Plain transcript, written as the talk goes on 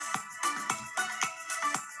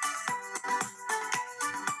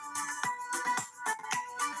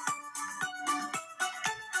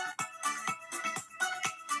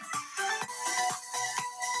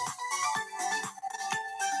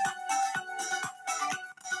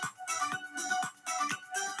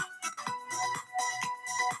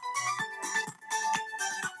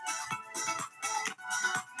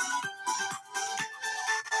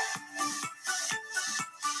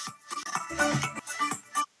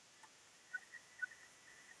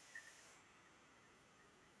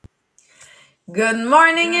Good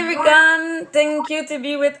morning, everyone. Thank you to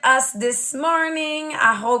be with us this morning.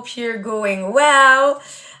 I hope you're going well.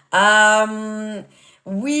 Um,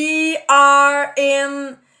 we are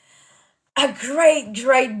in a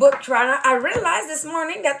great book, Rana. I realized this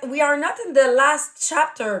morning that we are not in the last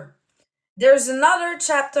chapter. There's another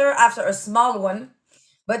chapter after a small one,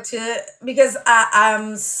 but because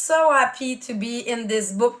I'm so happy to be in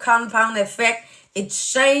this book, Compound Effect. It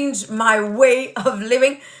changed my way of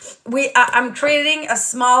living. I'm creating a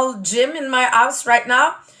small gym in my house right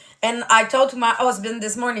now, and I told to my husband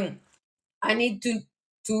this morning I need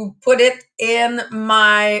to put it in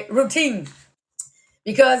my routine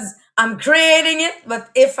because I'm creating it. But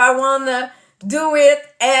if I wanna do it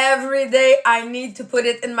every day, I need to put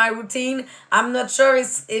it in my routine. I'm not sure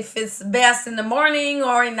if it's best in the morning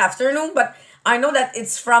or in the afternoon, but I know that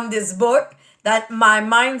it's from this book that my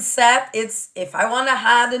mindset, it's if I want to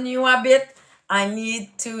add a new habit, I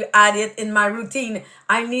need to add it in my routine.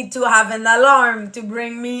 I need to have an alarm to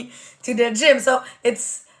bring me to the gym. So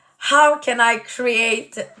it's how can I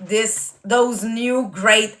create those new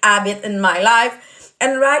great habits in my life?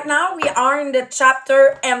 And right now we are in the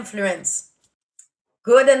chapter influence.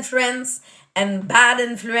 Good influence and bad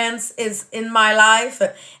influence is in my life.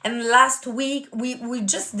 And last week we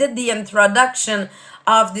just did the introduction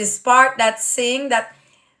of this part that's saying that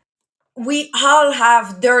we all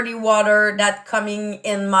have dirty water that coming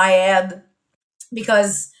in my head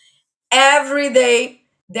because every day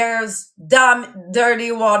there's dumb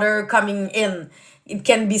dirty water coming in. It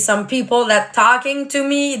can be some people that talking to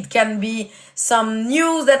me, it can be some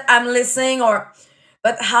news that I'm listening, or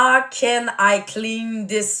but how can I clean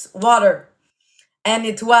this water? And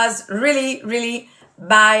it was really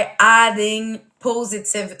by adding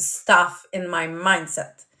positive stuff in my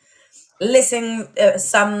mindset, listening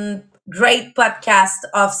some great podcast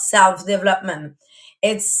of self-development.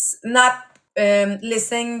 It's not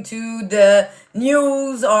listening to the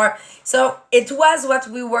news, or so it was what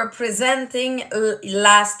we were presenting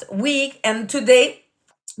last week. And today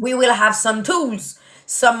we will have some tools,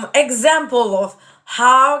 some example of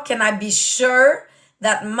how can I be sure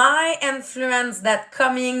that my influence that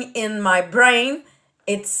coming in my brain,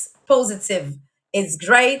 it's positive, it's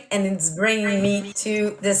great, and it's bringing me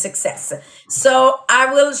to the success. So I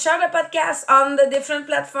will share the podcast on the different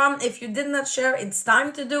platform. If you did not share, it's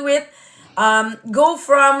time to do it. Go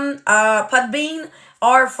from Podbean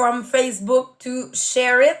or from Facebook to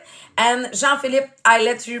share it. And Jean-Philippe, I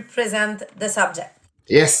let you present the subject.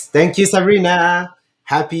 Yes, thank you, Sabrina.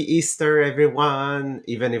 Happy Easter, everyone.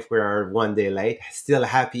 Even if we are one day late, still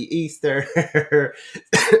happy Easter.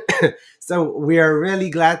 So we are really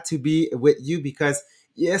glad to be with you because,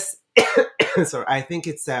 yes, so I think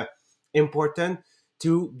it's important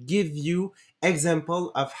to give you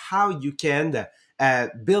example of how you can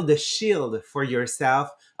build a shield for yourself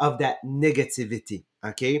of that negativity.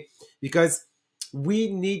 Okay, because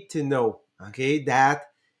we need to know, okay, that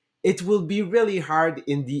it will be really hard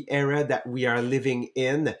in the era that we are living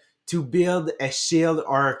in to build a shield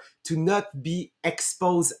or to not be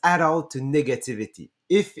exposed at all to negativity.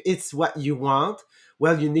 If it's what you want,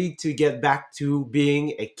 well, you need to get back to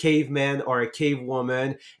being a caveman or a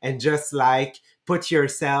cavewoman and just like put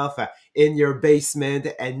yourself in your basement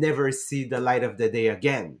and never see the light of the day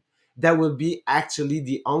again. That will be actually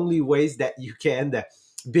the only ways that you can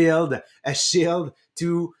build a shield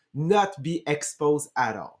to not be exposed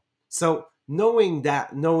at all. So knowing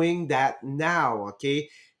that now, okay,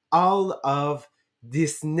 all of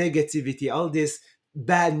this negativity, all this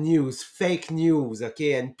bad news, fake news,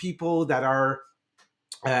 okay, and people that are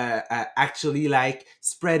actually like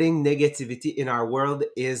spreading negativity in our world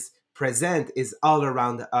is present, is all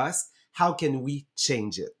around us. How can we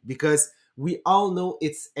change it? Because we all know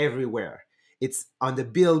it's everywhere. It's on the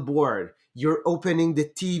billboard. You're opening the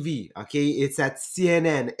TV, okay? It's at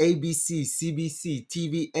CNN, ABC, CBC,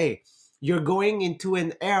 TVA. You're going into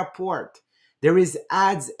an airport. There is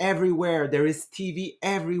ads everywhere. There is TV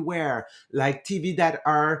everywhere, like TV that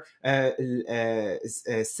are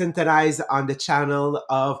synthesized on the channel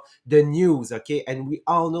of the news. Okay, and we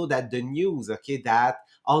all know that the news, okay, that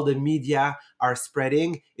all the media are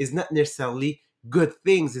spreading is not necessarily good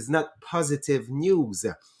things. It's not positive news.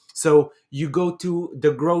 So you go to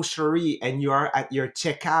the grocery and you are at your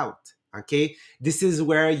checkout. Okay, this is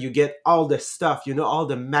where you get all the stuff, you know, all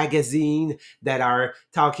the magazine that are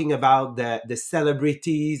talking about the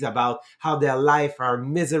celebrities, about how their life are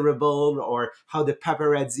miserable, or how the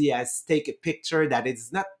paparazzi has take a picture that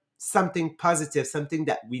is not something positive, something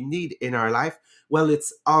that we need in our life. Well,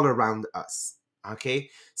 it's all around us. Okay,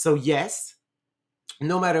 so yes,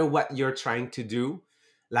 no matter what you're trying to do,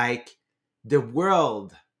 like the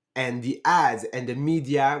world and the ads and the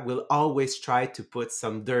media will always try to put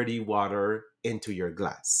some dirty water into your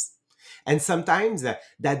glass. And sometimes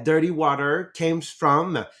that dirty water comes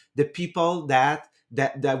from the people that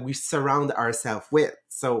we surround ourselves with.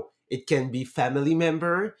 So it can be family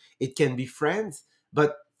member, it can be friends,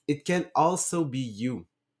 but it can also be you.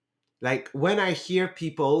 Like when I hear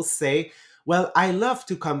people say, well, I love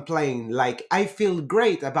to complain, like I feel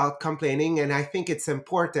great about complaining and I think it's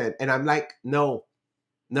important. And I'm like, no,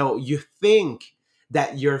 no, you think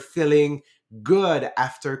that you're feeling good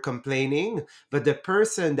after complaining, but the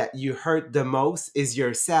person that you hurt the most is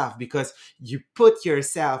yourself because you put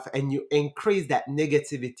yourself and you increase that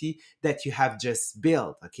negativity that you have just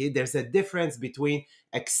built. Okay, there's a difference between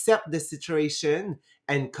accept the situation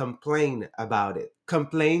and complain about it.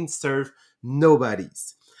 Complain serve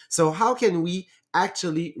nobody's. So how can we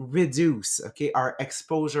actually reduce, okay, our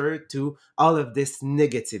exposure to all of this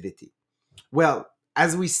negativity? Well,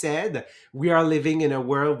 as we said, we are living in a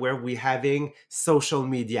world where we're having social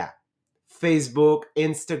media. Facebook,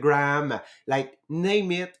 Instagram, like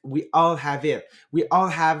name it, we all have it. We all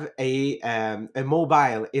have a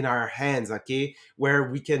mobile in our hands, okay, where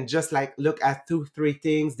we can just like look at two, three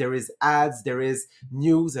things. There is ads, there is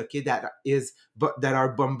news, okay, that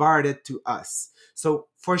are bombarded to us. So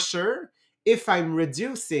for sure, if I'm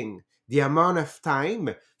reducing the amount of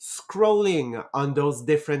time scrolling on those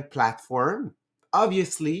different platforms,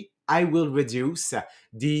 obviously I will reduce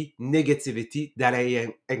the negativity that I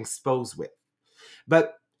am exposed with.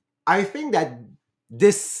 But I think that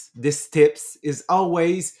this tips is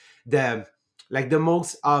always the the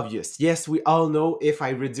most obvious. Yes, we all know if I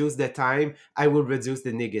reduce the time, I will reduce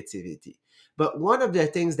the negativity. But one of the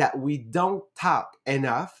things that we don't talk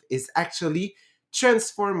enough is actually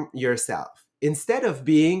transform yourself. Instead of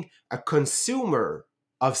being a consumer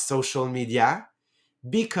of social media,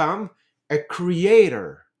 become a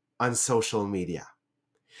creator on social media.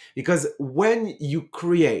 Because when you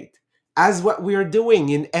create, as what we are doing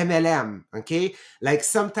in MLM, okay, like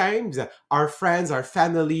sometimes our friends, our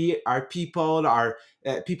family, our people, our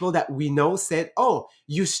people that we know said, oh,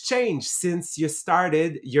 you've changed since you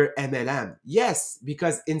started your MLM. Yes,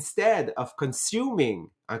 because instead of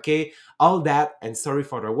consuming, okay, all that, and sorry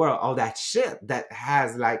for the word, all that shit that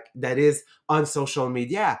is on social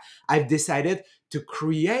media, I've decided to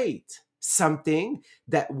create something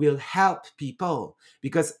that will help people,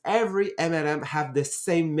 because every MLM have the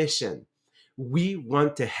same mission. We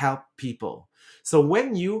want to help people. So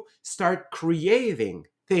when you start creating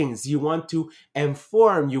things, you want to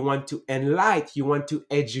inform, you want to enlighten, you want to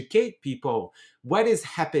educate people, what is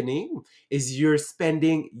happening is you're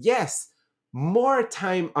spending, yes, more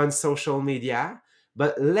time on social media,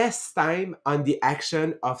 but less time on the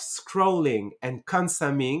action of scrolling and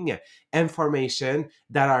consuming information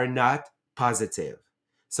that are not positive.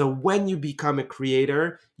 So when you become a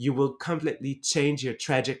creator, you will completely change your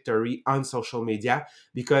trajectory on social media,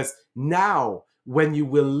 because now when you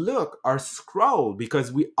will look or scroll,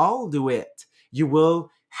 because we all do it, you will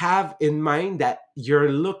have in mind that you're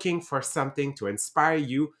looking for something to inspire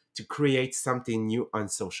you to create something new on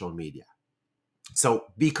social media. So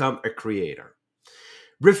become a creator.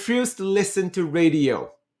 Refuse to listen to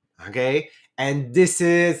radio. Okay. And this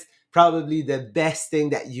is probably the best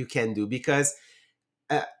thing that you can do, because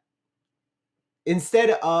uh,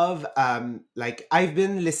 instead of like I've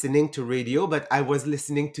been listening to radio, but I was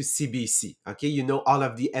listening to CBC. Okay, you know, all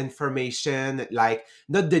of the information, like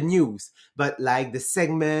not the news, but like the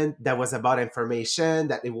segment that was about information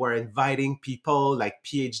that they were inviting people like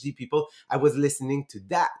PhD people. I was listening to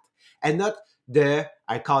that, and not the,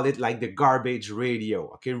 I call it like the garbage radio.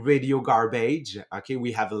 Okay, radio garbage. Okay,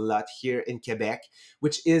 we have a lot here in Quebec,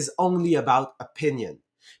 which is only about opinion,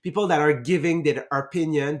 people that are giving their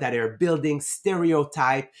opinion, that are building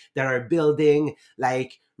stereotype, that are building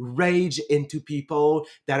like rage into people,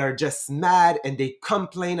 that are just mad and they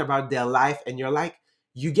complain about their life, and you're like,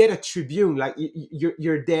 you get a tribune, like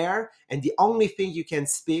you're there, and the only thing you can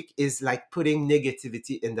speak is like putting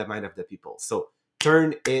negativity in the mind of the people. So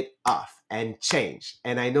turn it off and change.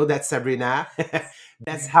 And I know that, Sabrina,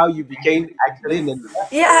 that's how you became actually an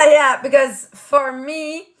investor. Yeah, yeah, because for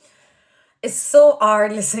me, it's so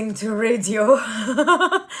hard listening to radio.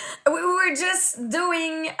 We were just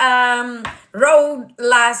doing road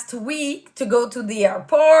last week to go to the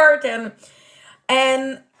airport,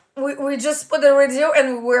 and we just put the radio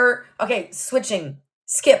and we were okay, switching,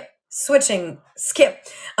 skip, switching, skip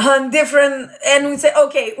on different, and we say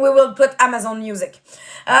okay, we will put Amazon Music,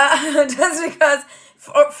 just because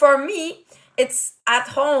for me it's at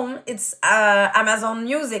home, it's Amazon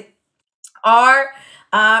Music. Or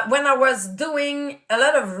when I was doing a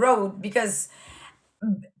lot of road, because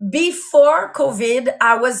before COVID,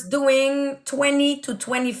 I was doing 20 to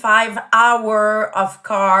 25 hour of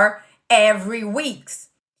car every week.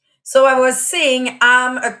 So I was saying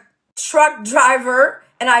I'm a truck driver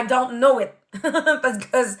and I don't know it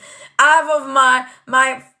because half of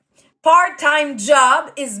my part-time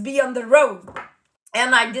job is be on the road.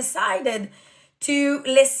 And I decided to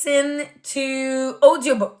listen to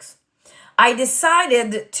audiobooks. I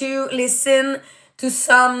decided to listen to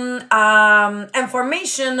some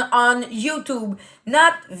information on YouTube,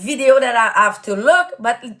 not video that I have to look,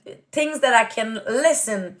 but things that I can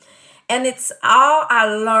listen. And it's how I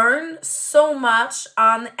learn so much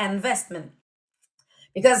on investment,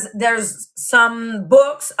 because there's some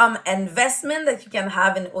books on investment that you can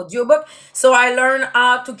have in audiobook. So I learned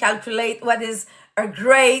how to calculate what is a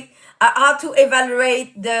great, how to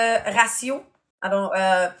evaluate the ratio, I don't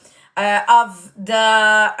of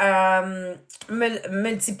the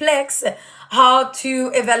multiplex, how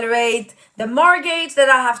to evaluate the mortgage that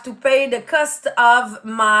I have to pay, the cost of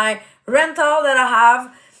my rental that I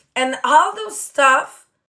have, and all those stuff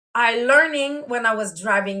I learning when I was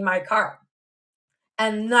driving my car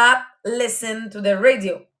and not listen to the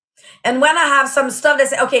radio. And when I have some stuff that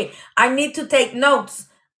say, okay, I need to take notes,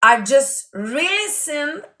 I just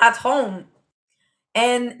re-listen at home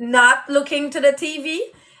and not looking to the TV.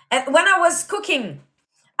 And when I was cooking,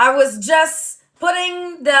 I was just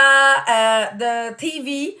putting the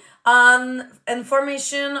TV on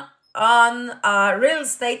information on real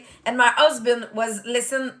estate, and my husband was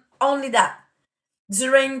listen only that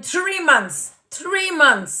during 3 months. 3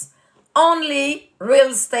 months, only real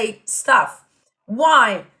estate stuff.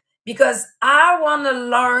 Why? Because I want to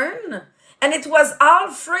learn, and it was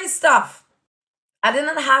all free stuff. I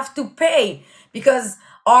didn't have to pay because,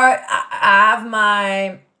 or I have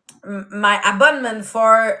my abonnement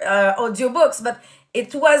for audiobooks, but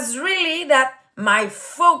it was really that my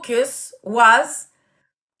focus was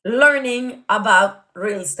learning about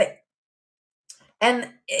real estate. And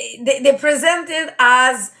they present it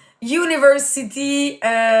as university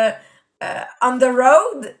on the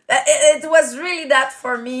road. It was really that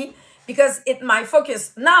for me, because it my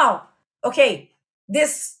focus now. Okay,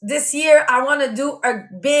 this year I want to do a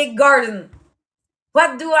big garden.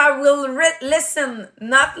 What do I will listen,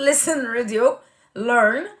 not listen radio,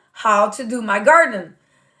 learn how to do my garden.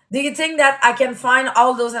 Do you think that I can find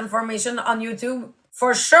all those information on YouTube?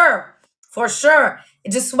 For sure. For sure.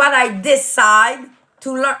 It's just what I decide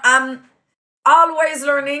to learn. I'm always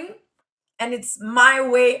learning, and it's my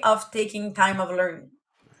way of taking time of learning.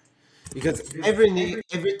 Because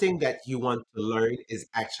everything that you want to learn is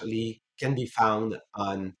actually can be found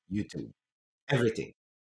on YouTube.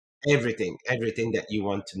 Everything, everything that you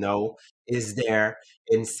want to know is there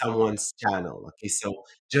in someone's channel. Okay, so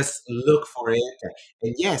just look for it.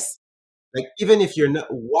 And yes, like even if you're not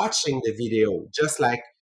watching the video, just like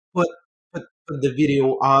put put the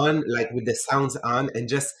video on, like with the sounds on, and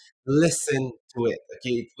just listen to it.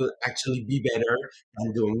 Okay, it will actually be better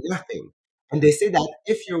than doing nothing. And they say that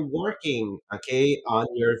if you're working, okay, on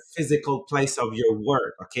your physical place of your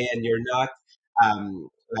work, okay, and you're not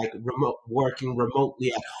like remote working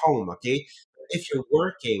remotely at home, okay, if you're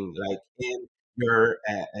working like in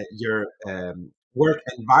your work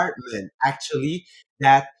environment, actually,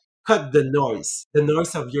 that cut the noise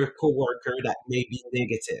of your coworker that may be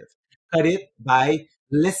negative. Cut it by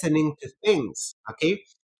listening to things. Okay,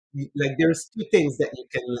 like there's two things that you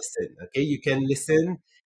can listen. Okay, you can listen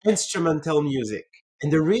instrumental music,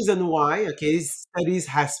 and the reason why, okay, studies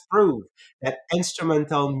has proved that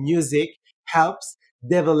instrumental music helps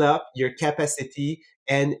develop your capacity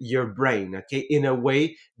and your brain. Okay, in a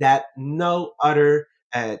way that no other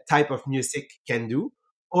type of music can do.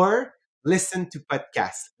 Or listen to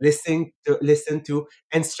podcasts, listen to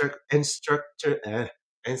instructor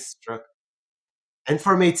instruct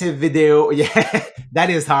informative video. Yeah,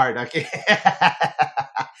 that is hard. Okay.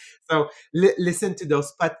 So listen to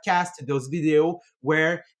those podcasts, to those video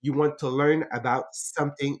where you want to learn about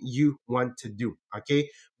something you want to do. Okay,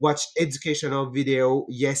 watch educational video,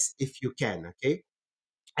 yes, if you can. Okay,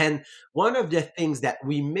 and one of the things that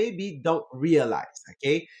we maybe don't realize,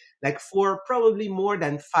 okay, like for probably more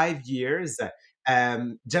than 5 years,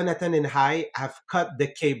 Jonathan and I have cut the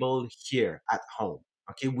cable here at home.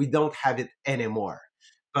 Okay, we don't have it anymore.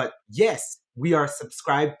 But yes, we are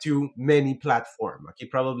subscribed to many platforms. Okay,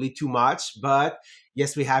 probably too much, but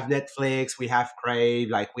yes, we have Netflix, we have Crave,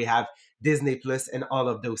 like we have Disney Plus, and all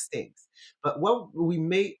of those things. But what we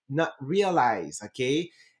may not realize, okay,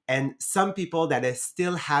 And some people that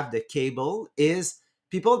still have the cable is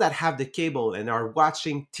people that have the cable and are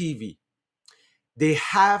watching TV. They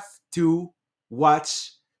have to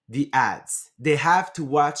watch the ads. They have to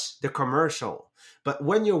watch the commercial. But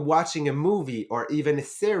when you're watching a movie or even a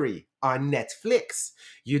series on Netflix,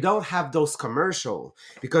 you don't have those commercials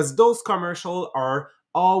because those commercials are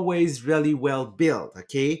always really well built,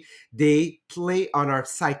 okay? They play on our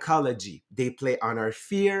psychology. They play on our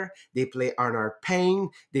fear. They play on our pain.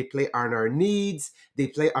 They play on our needs. They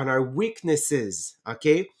play on our weaknesses,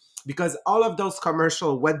 okay? Because all of those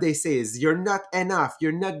commercial, what they say is you're not enough,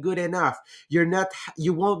 you're not good enough,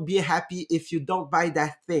 you won't be happy if you don't buy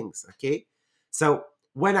that things, okay? So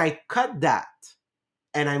when I cut that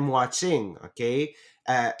and I'm watching, okay,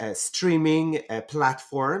 a streaming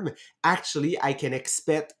platform, actually I can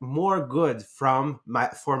expect more good from my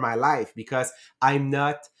for my life because I'm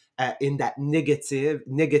not in that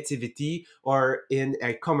negativity or in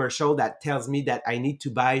a commercial that tells me that I need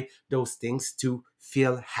to buy those things to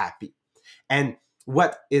feel happy. And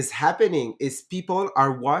what is happening is people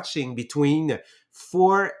are watching between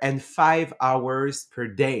 4 and 5 hours per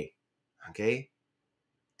day, okay?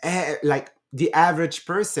 Like the average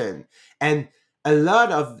person. And a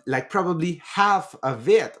lot of, like, probably half of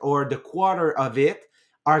it or the quarter of it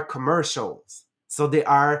are commercials. So they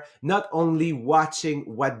are not only watching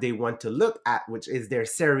what they want to look at, which is their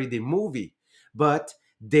series, the movie, but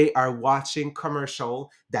they are watching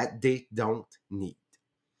commercial that they don't need.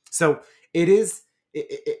 So it is,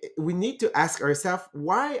 we need to ask ourselves,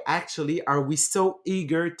 why actually are we so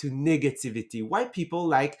eager to negativity? Why people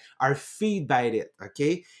like are feed by it?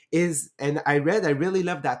 Okay, is, and I really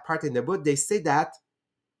love that part in the book. They say that,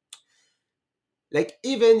 like,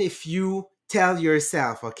 even if you tell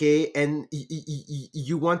yourself, okay, and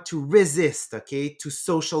you want to resist, okay, to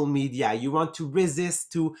social media, you want to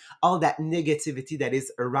resist to all that negativity that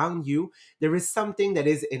is around you, there is something that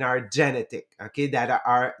is in our genetic, okay, that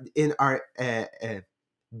are in our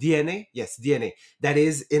DNA, yes, DNA, that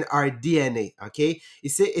is in our DNA, okay? You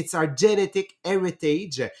see, it's our genetic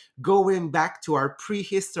heritage going back to our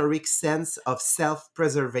prehistoric sense of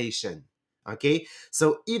self-preservation, okay?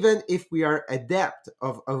 So even if we are adept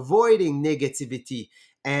of avoiding negativity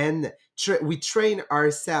and we train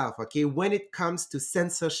ourselves, okay, when it comes to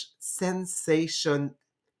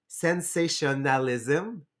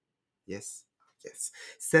sensationalism, yes, yes,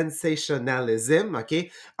 sensationalism,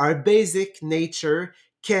 okay, our basic nature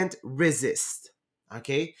can't resist,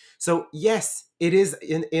 okay? So yes, it is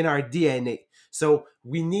in our DNA. So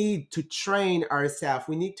we need to train ourselves,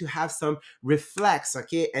 we need to have some reflex,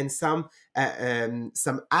 okay, and some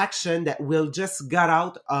action that we'll just get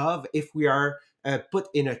out of if we are put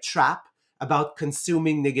in a trap about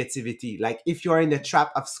consuming negativity. Like if you're in a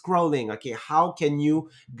trap of scrolling, okay, how can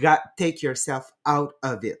you take yourself out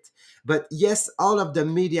of it? But yes, all of the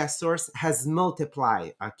media source has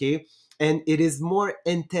multiplied, okay? And it is more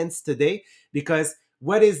intense today because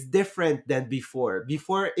what is different than before?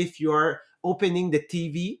 Before, if you're opening the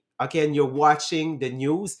TV, okay, and you're watching the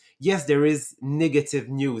news, yes, there is negative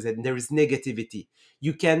news and there is negativity.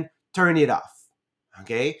 You can turn it off,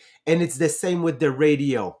 okay? And it's the same with the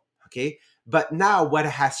radio, okay? But now what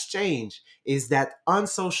has changed is that on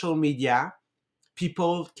social media,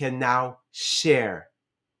 people can now share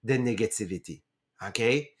the negativity.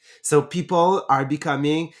 Okay. So people are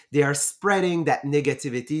they are spreading that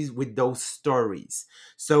negativity with those stories.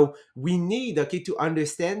 So we need, okay, to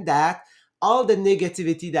understand that all the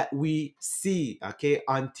negativity that we see, okay,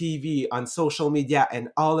 on TV, on social media, and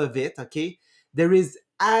all of it, okay, there is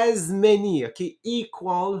as many, okay,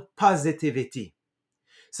 equal positivity.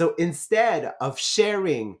 So instead of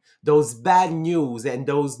sharing those bad news and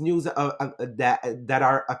those news that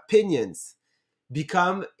are opinions,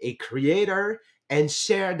 become a creator and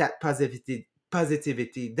share that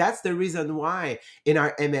positivity. That's the reason why in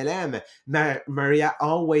our MLM, Maria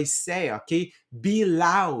always say, okay, be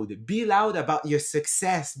loud about your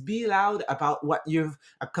success, be loud about what you're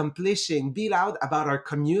accomplishing, be loud about our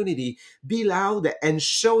community, be loud and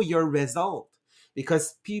show your result,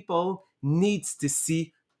 because people needs to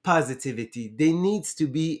see positivity. They need to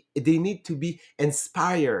be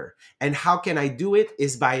inspired. And how can I do it?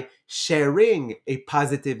 Is by sharing a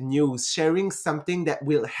positive news, sharing something that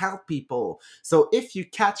will help people. So if you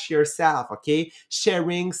catch yourself, okay,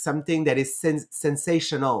 sharing something that is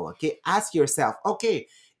sensational, okay, ask yourself, okay,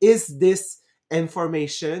 is this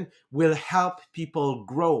information will help people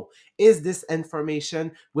grow? Is this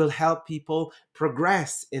information will help people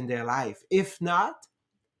progress in their life? If not,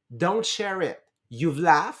 don't share it. You've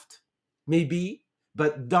laughed, maybe,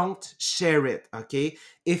 but don't share it, okay?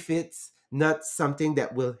 If it's not something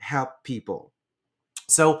that will help people.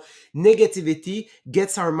 So negativity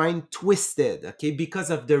gets our mind twisted, okay, because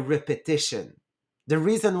of the repetition. The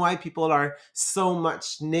reason why people are so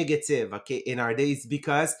much negative, okay, in our days,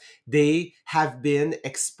 because they have been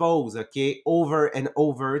exposed, okay, over and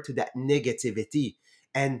over to that negativity.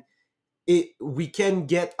 And we can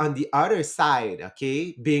get on the other side,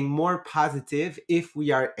 okay, being more positive if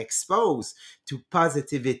we are exposed to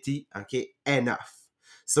positivity, okay, enough.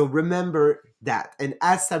 So remember that. And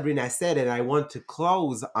as Sabrina said, and I want to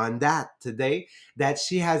close on that today, that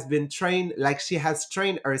she has been trained, like she has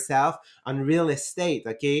trained herself on real estate,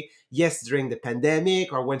 okay. Yes, during the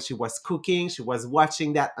pandemic, or when she was cooking, she was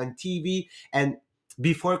watching that on TV. And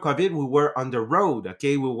before COVID, we were on the road,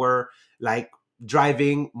 okay. We were like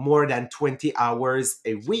driving more than 20 hours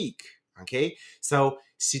a week. Okay. So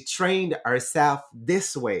she trained herself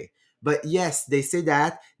this way. But yes, they say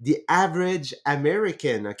that the average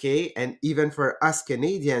American, okay, and even for us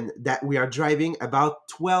Canadian, that we are driving about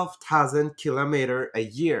 12,000 kilometers a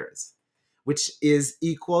year, which is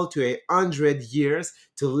equal to 100 years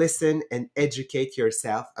to listen and educate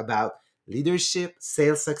yourself about leadership,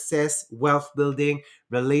 sales success, wealth building,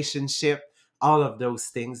 relationship, all of those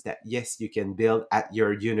things that, yes, you can build at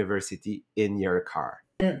your university in your car.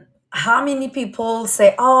 How many people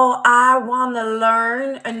say, "Oh, I want to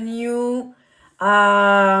learn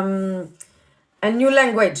um, a new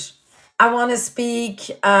language. I want to speak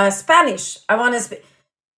Spanish. I want to speak."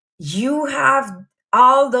 You have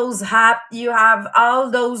all those you have all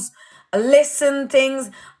those listen things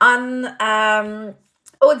on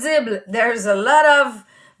Audible. There's a lot of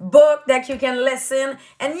book that you can listen,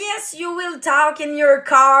 and yes, you will talk in your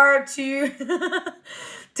car to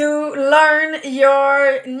to learn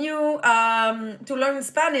your new to learn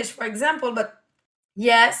Spanish, for example. But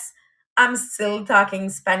yes, I'm still talking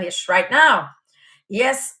Spanish right now.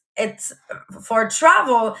 Yes, it's for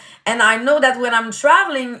travel, and I know that when I'm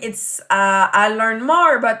traveling, it's I learn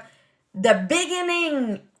more. But the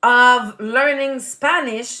beginning of learning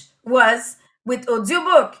Spanish was with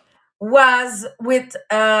audiobook, was with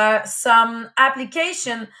some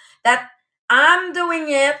application that I'm doing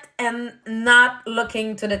it and not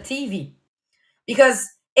looking to the TV. Because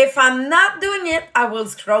if I'm not doing it, I will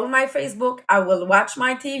scroll my Facebook, I will watch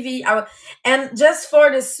my TV, and just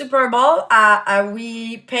for the Super Bowl,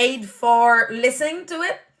 we paid for listening to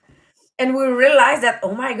it, and we realized that,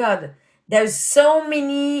 oh my God, there's so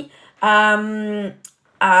many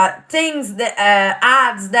things that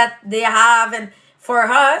ads that they have, and for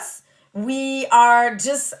us, we are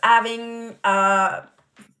just having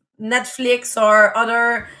Netflix or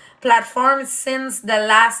other platforms since the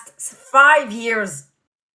last 5 years,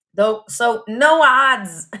 though. So no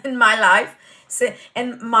ads in my life. So,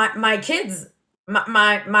 and my kids,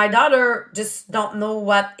 my daughter just don't know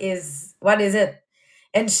what is it.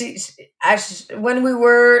 And when we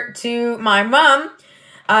were to my mom,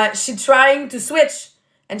 she trying to switch,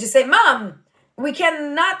 and she say, "Mom, we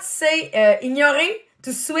cannot say ignorer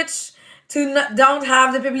to switch to not, don't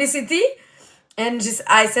have the publicity." And just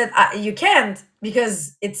I said, "You can't,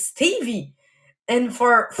 because it's TV." And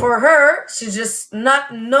for her, she just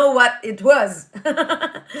not know what it was.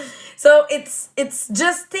 So it's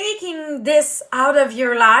just taking this out of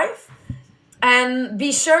your life, and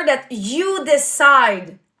be sure that you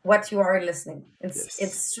decide what you are listening. Yes.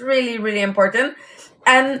 It's really really important.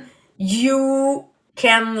 And you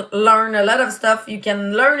can learn a lot of stuff. You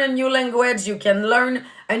can learn a new language, you can learn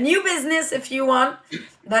a new business if you want,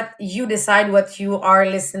 but you decide what you are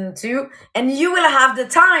listening to, and you will have the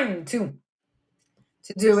time to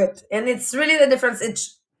do Yes. it. And it's really the difference.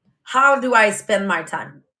 It's how do I spend my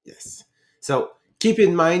time? Yes. So keep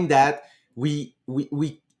in mind that we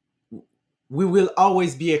will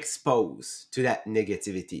always be exposed to that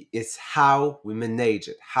negativity. It's how we manage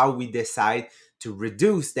it, how we decide to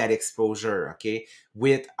reduce that exposure, okay,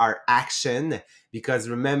 with our action. Because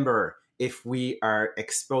remember, if we are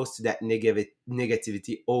exposed to that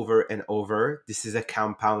negativity over and over, this is a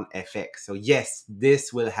compound effect. So yes,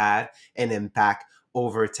 this will have an impact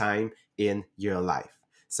over time in your life.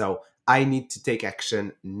 So I need to take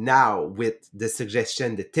action now with the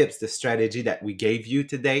suggestion, the tips, the strategy that we gave you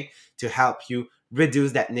today to help you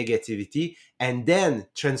reduce that negativity and then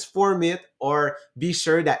transform it, or be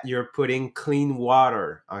sure that you're putting clean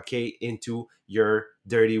water, okay, into your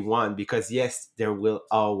dirty one, because yes, there will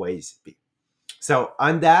always be. So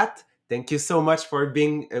on that, thank you so much for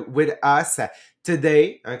being with us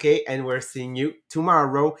today, okay, and we're seeing you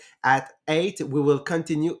tomorrow at 8. We will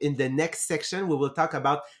continue in the next section. We will talk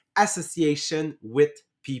about association with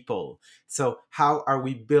people. So how are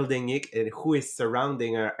we building it, and who is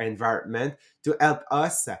surrounding our environment to help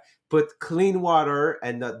us put clean water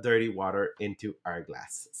and not dirty water into our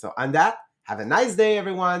glass? So on that, have a nice day,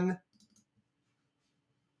 everyone.